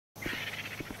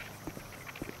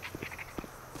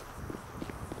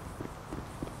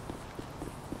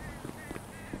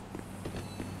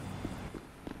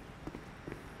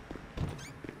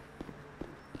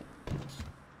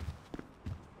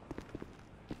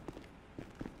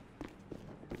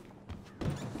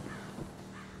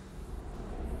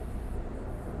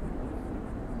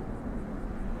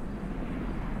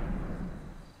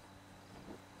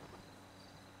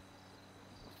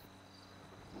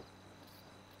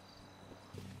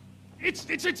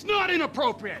It's not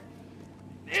inappropriate.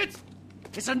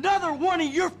 It's another one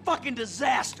of your fucking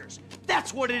disasters.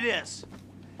 That's what it is.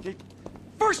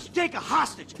 First you take a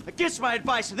hostage against my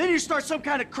advice, and then you start some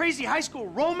kind of crazy high school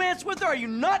romance with her? Are you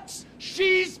nuts?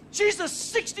 She's a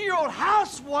 60-year-old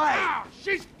housewife. Ah,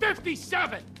 she's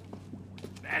 57.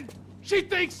 And she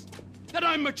thinks that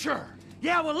I'm mature.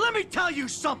 Yeah, well, let me tell you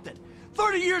something.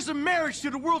 30 years of marriage to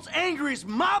the world's angriest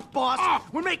mob boss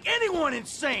would make anyone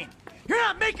insane. You're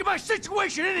not making my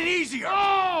situation any easier.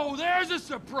 Oh, there's a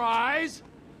surprise.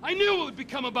 I knew it would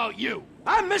become about you.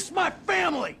 I miss my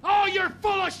family. Oh, you're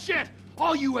full of shit.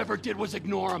 All you ever did was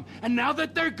ignore them, and now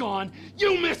that they're gone,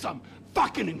 you miss them.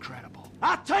 Fucking incredible.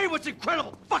 I'll tell you what's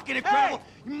incredible. Fucking incredible. Hey!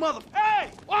 You mother... Hey!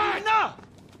 What? Enough!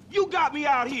 You got me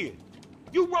out here.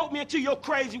 You roped me into your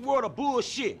crazy world of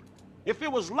bullshit. If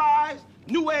it was lies,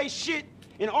 new age shit,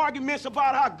 and arguments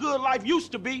about how good life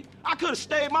used to be, I could have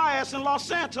stayed my ass in Los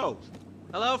Santos.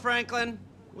 Hello, Franklin.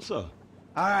 What's up?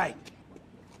 All right.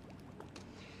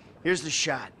 Here's the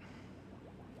shot.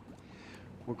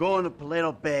 We're going to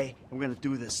Paleto Bay, and we're gonna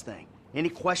do this thing. Any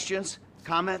questions?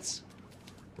 Comments?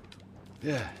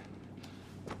 Yeah.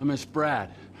 I miss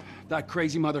Brad. If that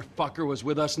crazy motherfucker was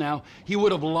with us now, he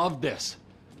would have loved this.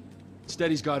 Instead,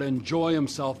 he's got to enjoy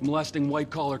himself molesting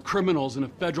white-collar criminals in a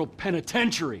federal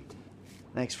penitentiary.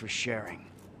 Thanks for sharing.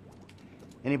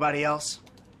 Anybody else?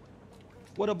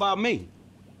 What about me?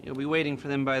 You'll be waiting for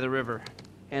them by the river,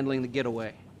 handling the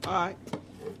getaway. All right.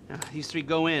 Now, these three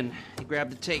go in, they grab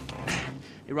the take.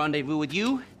 They rendezvous with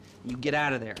you, and you get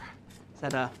out of there.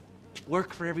 Does that,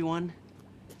 work for everyone?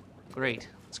 Great.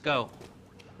 Let's go.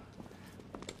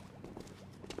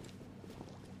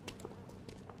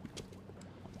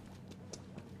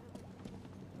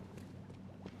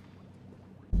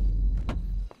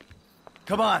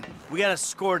 Come on, we got a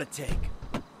score to take.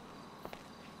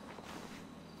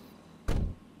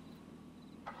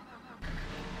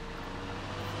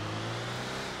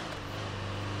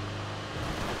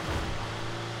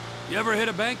 You ever hit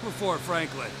a bank before,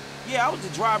 Franklin? Yeah, I was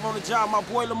the driver on the job my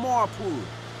boy Lamar pulled.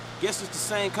 Guess it's the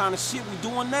same kind of shit we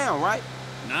doing now, right?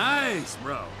 Nice,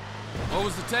 bro. What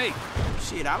was the take?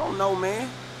 Shit, I don't know, man.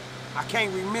 I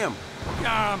can't remember.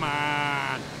 Come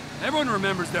on. Everyone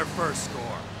remembers their first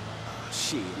score.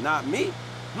 Shit, not me.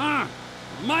 Huh?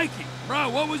 Mikey, bro,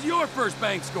 what was your first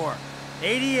bank score?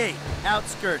 88,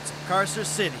 outskirts of Carcer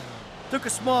City. Took a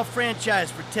small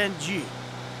franchise for 10G.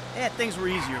 Yeah, things were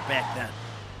easier back then.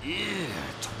 Yeah,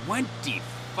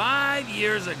 25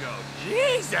 years ago.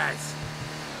 Jesus!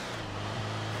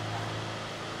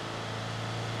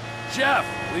 Jeff,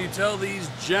 will you tell these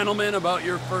gentlemen about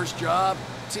your first job?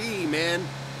 T, man.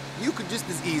 You could just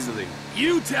as easily.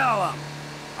 You tell them.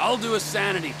 I'll do a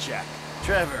sanity check.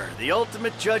 Trevor, the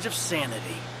ultimate judge of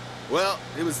sanity. Well,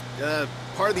 it was,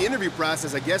 part of the interview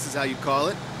process, I guess is how you'd call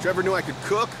it. Trevor knew I could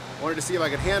cook, wanted to see if I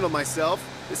could handle myself.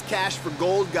 This cash for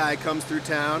gold guy comes through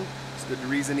town. Stood to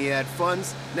reason he had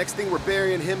funds. Next thing, we're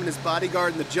burying him and his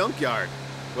bodyguard in the junkyard.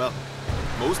 Well,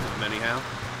 most of them anyhow.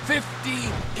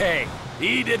 50K.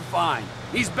 He did fine.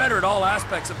 He's better at all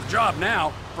aspects of the job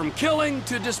now, from killing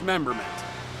to dismemberment.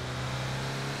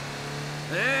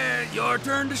 There, your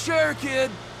turn to share,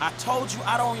 kid. I told you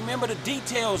I don't remember the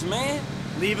details, man.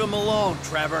 Leave him alone,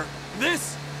 Trevor.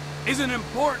 This is an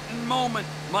important moment,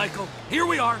 Michael. Here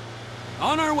we are,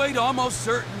 on our way to almost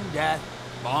certain death,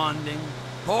 bonding,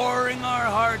 pouring our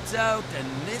hearts out, and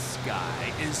this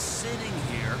guy is sitting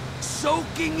here,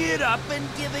 soaking it up and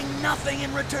giving nothing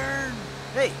in return.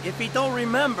 Hey, if he don't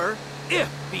remember... If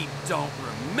he don't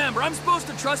remember, I'm supposed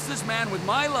to trust this man with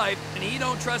my life, and he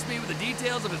don't trust me with the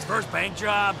details of his first bank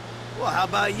job? Well, how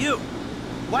about you?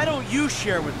 Why don't you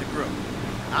share with the group?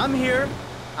 I'm here,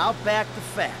 I'll back the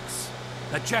facts.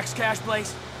 The checks cash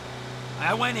place?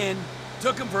 I went in,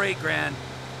 took him for 8 grand,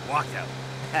 walked out.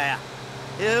 Yeah.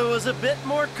 It was a bit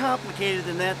more complicated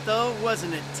than that, though,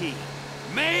 wasn't it, T?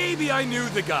 Maybe I knew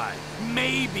the guy.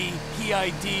 Maybe he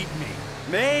ID'd me.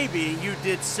 Maybe you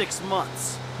did 6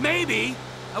 months. Maybe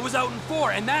I was out in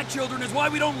 4, and that, children, is why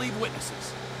we don't leave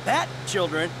witnesses. That,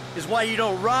 children, is why you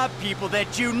don't rob people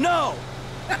that you know!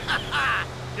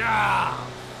 Ah.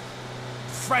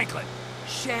 Franklin,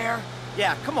 share?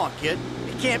 Yeah, come on, kid.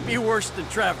 It can't be worse than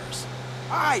Trevor's.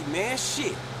 All right, man,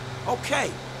 shit.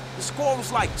 Okay, the score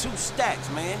was like 2 stacks,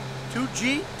 man.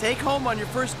 2G? Take home on your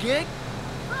first gig?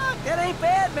 Fuck, that ain't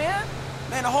bad, man.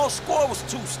 Man, the whole score was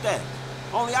 2 stacks.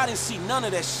 Only I didn't see none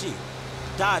of that shit.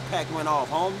 Dye pack went off,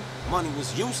 homie. Money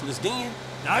was useless then.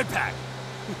 Dye pack?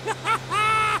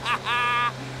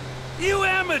 You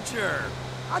amateur!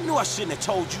 I knew I shouldn't have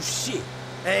told you shit.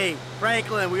 Hey,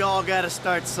 Franklin, we all gotta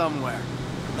start somewhere.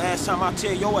 Last time I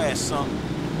tell your ass something.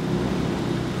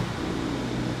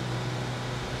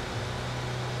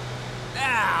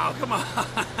 Now, come on.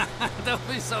 Don't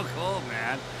be so cold,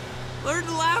 man. Learn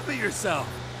to laugh at yourself.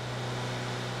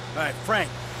 All right, Frank,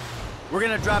 we're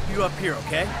gonna drop you up here,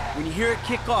 okay? When you hear it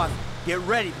kick off, get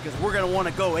ready because we're gonna want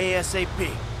to go ASAP.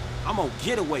 I'm on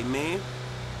getaway, man.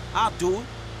 I'll do it.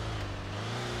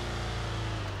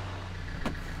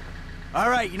 All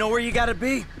right, you know where you gotta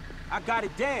be? I got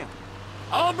it down.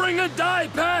 I'll bring a dye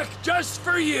pack just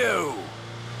for you.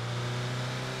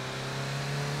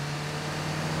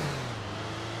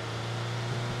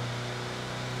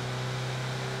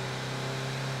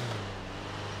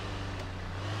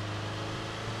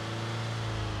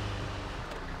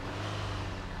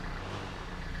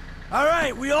 All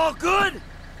right, we all good?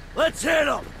 Let's hit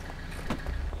them.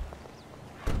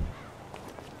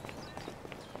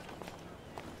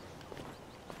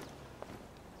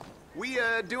 We,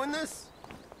 doing this?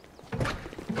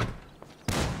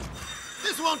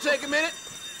 This won't take a minute!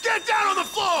 Get down on the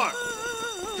floor!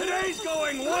 Today's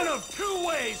going one of two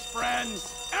ways,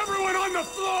 friends. Everyone on the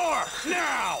floor,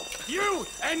 now! You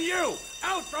and you,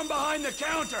 out from behind the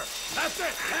counter. That's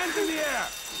it, hands in the air.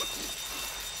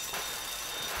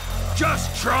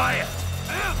 Just try it.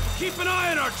 Keep an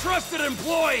eye on our trusted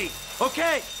employee.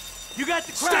 Okay, you got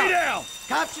the crowd. Stay down.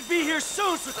 Cops should be here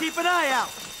soon, so keep an eye out.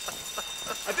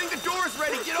 I think the door's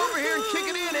ready. Get over here and kick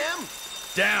it in, Em.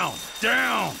 Down,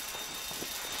 down.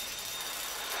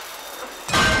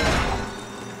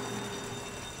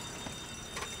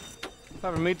 If I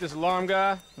ever meet this alarm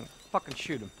guy, I'll fucking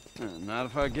shoot him. Not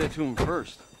if I get to him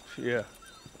first. Yeah.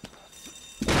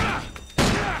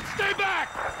 Stay back!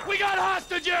 We got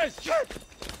hostages!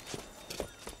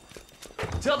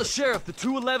 Tell the sheriff the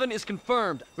 211 is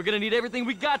confirmed. We're gonna need everything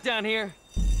we got down here.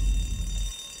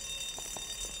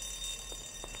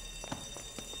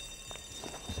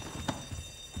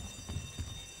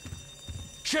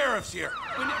 Sheriff's here.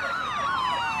 Move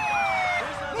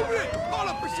it! Call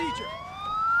a procedure!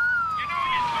 You know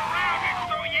you're surrounded,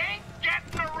 so you ain't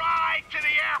getting a ride to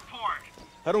the airport.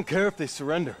 I don't care if they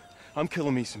surrender. I'm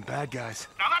killing me some bad guys.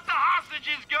 Now let the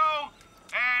hostages go,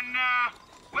 and,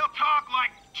 we'll talk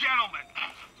like gentlemen.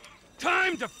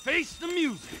 Time to face the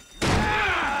music.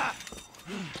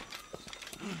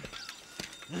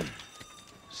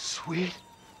 Sweet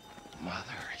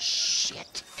mother of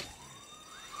shit.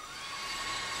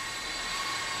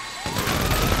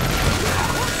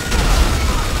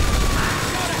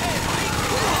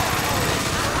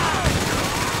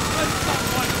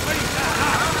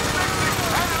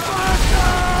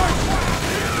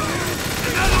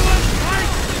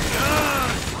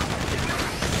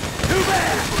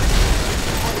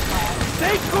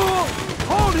 Stay cool!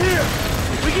 Hold here!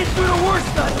 We get through the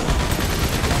worst of it!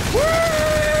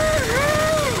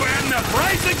 And the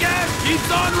price of gas keeps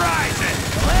on rising.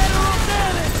 Lateral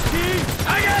damage, Steve!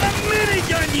 I got a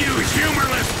minigun, you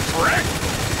humorless prick!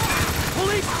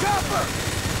 Police chopper!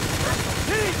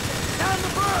 Steve! Down the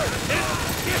bird!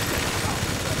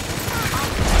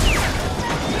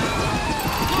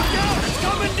 Look out! It's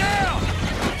coming down!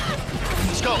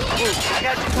 Let's go. I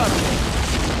got you covered.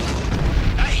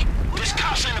 Hey, there's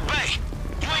cops in the bay.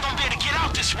 You ain't gonna be able to get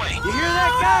out this way. You hear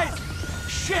that, guys?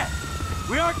 Shit!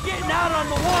 We aren't getting out on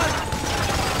the water!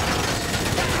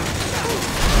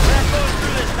 We're not going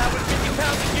through this, not with 50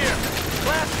 pounds of gear.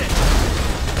 Blast it!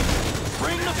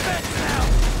 Bring the fence now!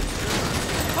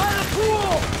 By the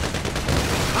pool!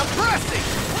 I'm pressing!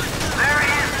 There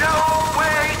is no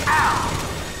way out.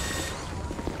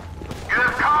 You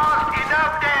have caused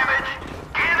enough damage.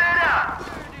 Give it up.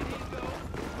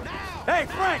 Hey,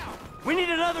 Frank! We need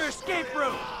another escape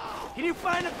route! Can you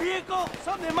find a vehicle?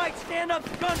 Something that might stand up to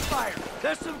gunfire.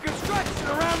 There's some construction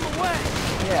around the way.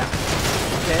 Yeah.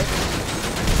 Okay.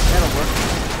 That'll work.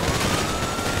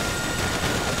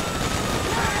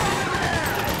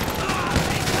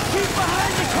 Keep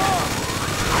behind the car!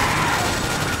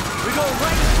 We go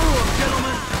right through them,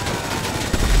 gentlemen.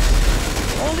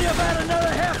 Only about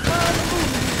another half mile to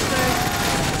move, you say?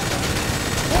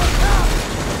 More cops!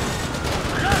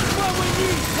 Just what we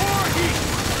need! More heat!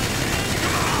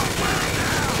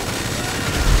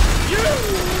 You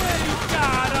ain't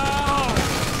got 'em!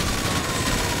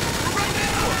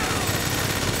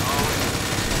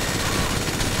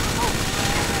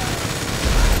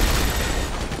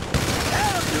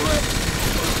 That'll do it!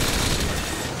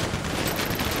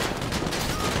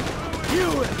 You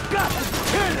have got to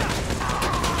kill us!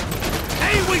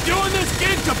 Ain't we doing this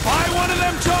gig to buy one of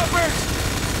them choppers?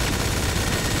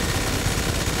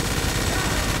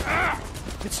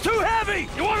 It's too heavy!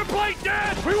 You wanna play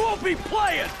dead? We won't be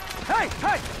playing! Hey,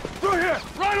 hey! Through here!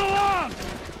 Right along!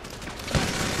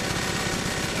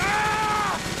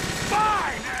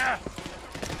 Fine!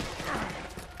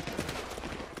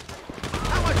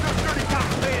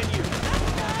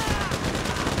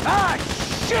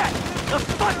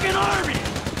 fucking army!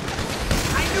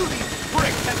 I knew these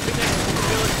pricks had connections to the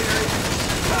military.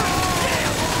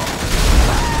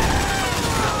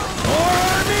 More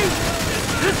army?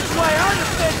 This is why our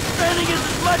defense spending is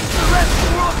as much as the rest of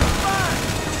the world combined.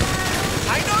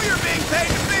 I know you're being paid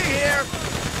to be here.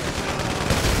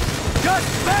 Just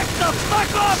back the fuck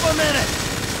off a minute!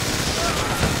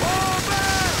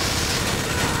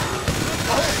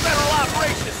 The whole federal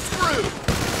operation is screwed.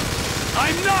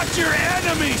 I'm not your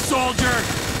enemy, soldier!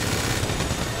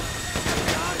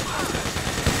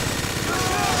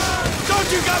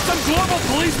 Don't you got some global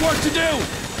police work to do?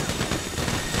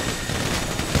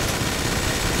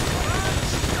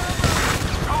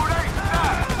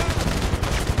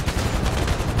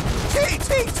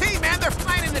 T, man, they're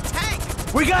flying the tank!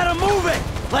 We gotta move it!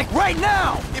 Like right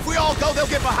now! If we all go, they'll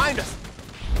get behind us.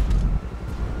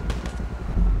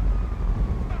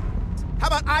 How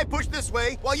about I push this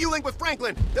way while you link with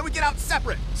Franklin? Then we get out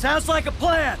separate. Sounds like a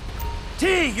plan.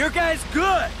 T, your guy's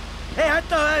good. Hey, I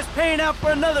thought I was paying out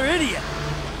for another idiot.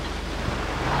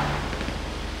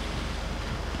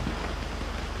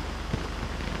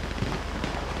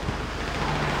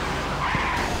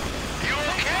 You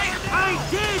okay? I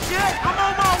ain't dead yet. I'm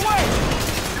on my way.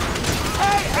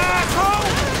 Hey, asshole!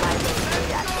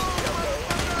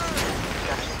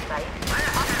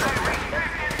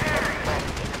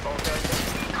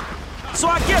 So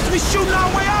I guess we shooting our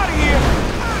way out of here.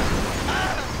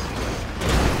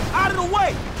 Out of the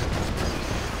way.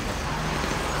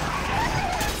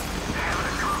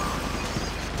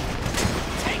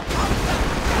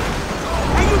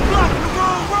 Hey, you blocking the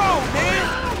wrong road, man.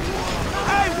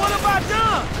 Hey, what have I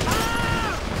done?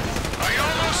 Are you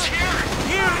almost here?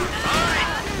 Here. All right.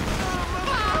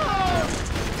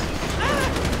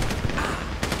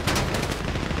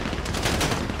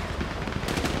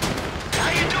 How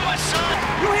you doing, son?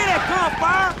 You hear that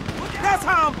gunfire? That's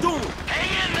how I'm doing. Hang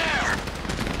in there.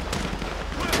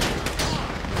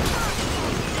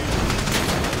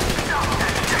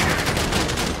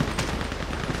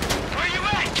 Where you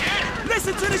at, kid?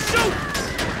 Listen to the shoot.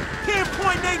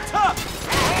 Pinpoint ain't tough.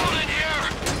 Hold it here.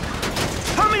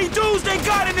 How many dudes they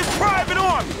got in this private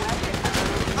army?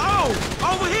 Oh,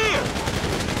 over here.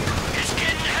 It's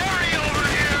getting hairy over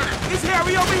here. It's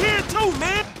Harry over here too,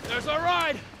 man. There's our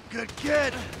ride. Good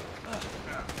kid.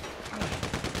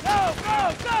 Go,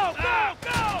 go, go, go,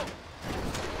 go!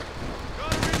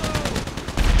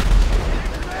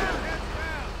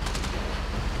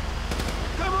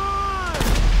 Come on!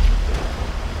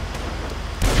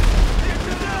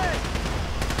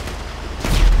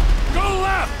 Go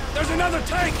left! There's another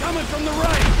tank coming from the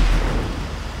right!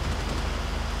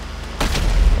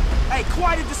 Hey,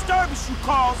 quite a disturbance you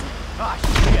causing. Ah,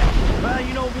 shit. Well,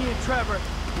 you know me and Trevor,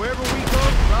 wherever we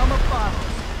go, drama follows.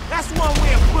 That's one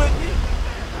way of putting it.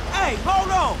 Hey,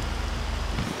 hold on!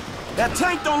 That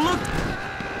tank don't look...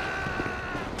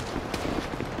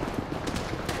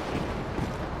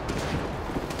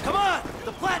 Come on!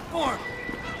 The platform!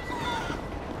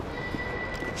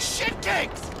 Shit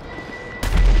cakes!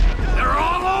 They're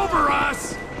all over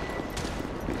us!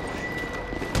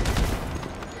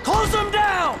 Close them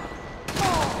down!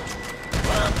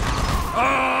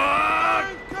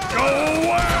 Go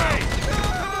away!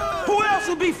 Who else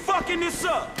will be fucking this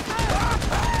up?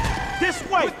 This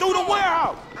way, through the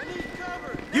warehouse!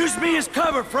 Use me as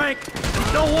cover, Frank.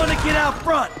 Don't want to get out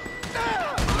front.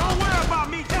 Don't worry about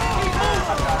me, just keep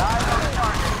moving!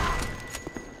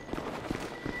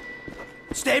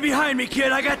 Stay behind me,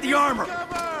 kid. I got the armor.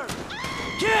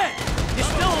 Kid, you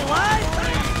still alive?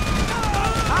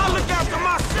 I'll look after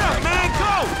myself, man.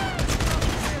 Go!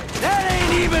 That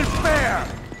ain't even fair!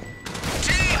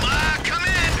 Team, come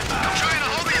in. I'm trying to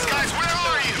hold these guys. Where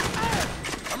are you?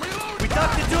 We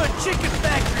ducked into a chicken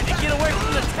factory to get away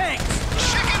from the tanks.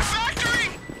 Chicken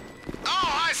factory? Oh,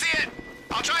 I see it.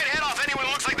 I'll try and head off anyone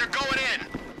who looks like they're going in.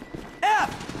 F,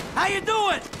 how you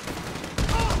doing?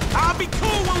 I'll be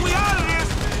cool when we out of this.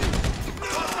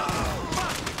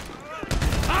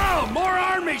 Oh, more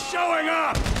army showing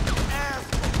up!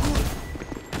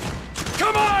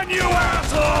 Come on, you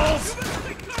assholes!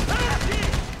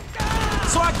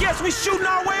 So I guess we shooting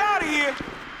our way out of here.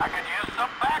 I could use some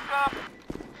backup.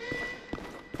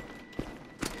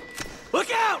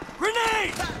 Look out!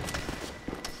 Grenade!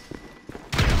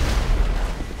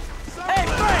 Hey,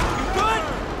 Frank, you good?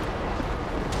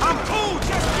 I'm cool,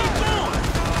 just keep going.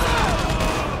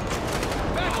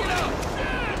 Back it up.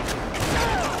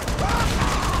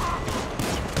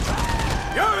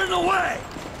 You're in the way.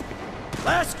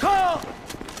 Last call.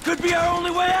 Could be our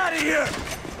only way out of here.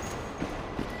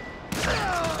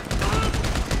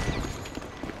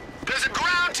 There's a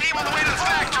ground team on the way to the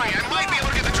factory. I might be able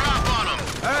to get the drop on them.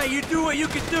 All right, you do what you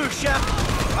can do, Chef.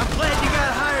 I'm glad you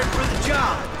got hired for the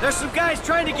job. There's some guys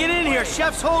trying to get in here.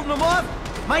 Chef's holding them off.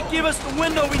 Might give us the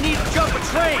window we need to jump a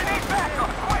train.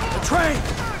 A train!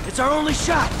 It's our only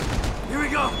shot. Here we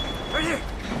go. Right here.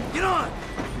 Get on.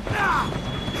 Ah!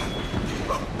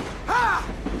 Ah!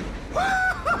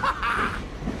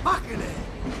 Fucking it.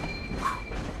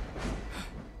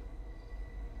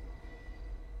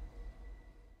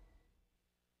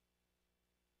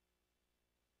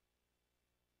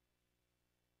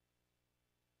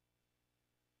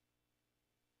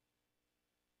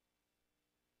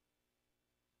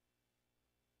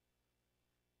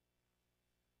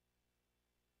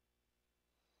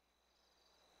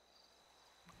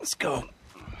 Let's go.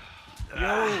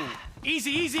 Yo,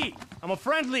 easy, easy. I'm a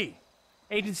friendly.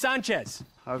 Agent Sanchez.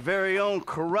 Our very own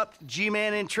corrupt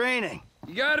G-man in training.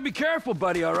 You gotta be careful,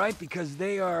 buddy, all right? Because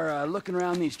they are looking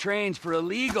around these trains for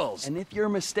illegals. And if you're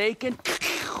mistaken,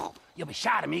 you'll be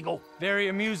shot, amigo. Very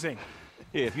amusing.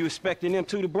 Yeah, if you expecting them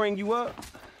two to bring you up,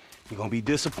 you're gonna be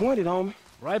disappointed, homie.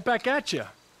 Right back at you.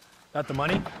 Got the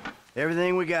money?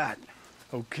 Everything we got.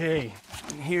 Okay,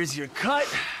 here's your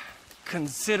cut.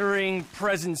 Considering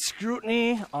present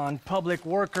scrutiny on public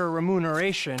worker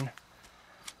remuneration,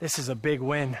 this is a big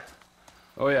win.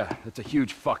 Oh yeah, that's a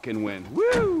huge fucking win.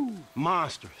 Woo!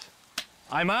 Monsters.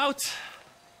 I'm out.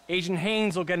 Agent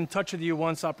Haynes will get in touch with you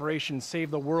once Operation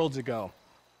Save the World's ago.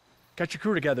 Get your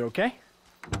crew together, okay?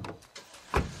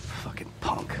 Fucking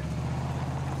punk.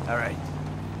 All right.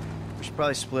 We should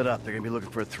probably split up. They're gonna be looking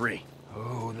for a 3.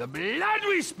 Oh, the blood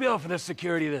we spill for the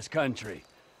security of this country.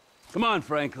 Come on,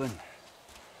 Franklin.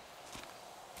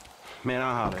 Man,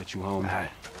 I'll holler at you, homie. All right.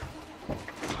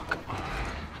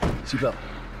 Seatbelt.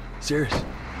 Serious.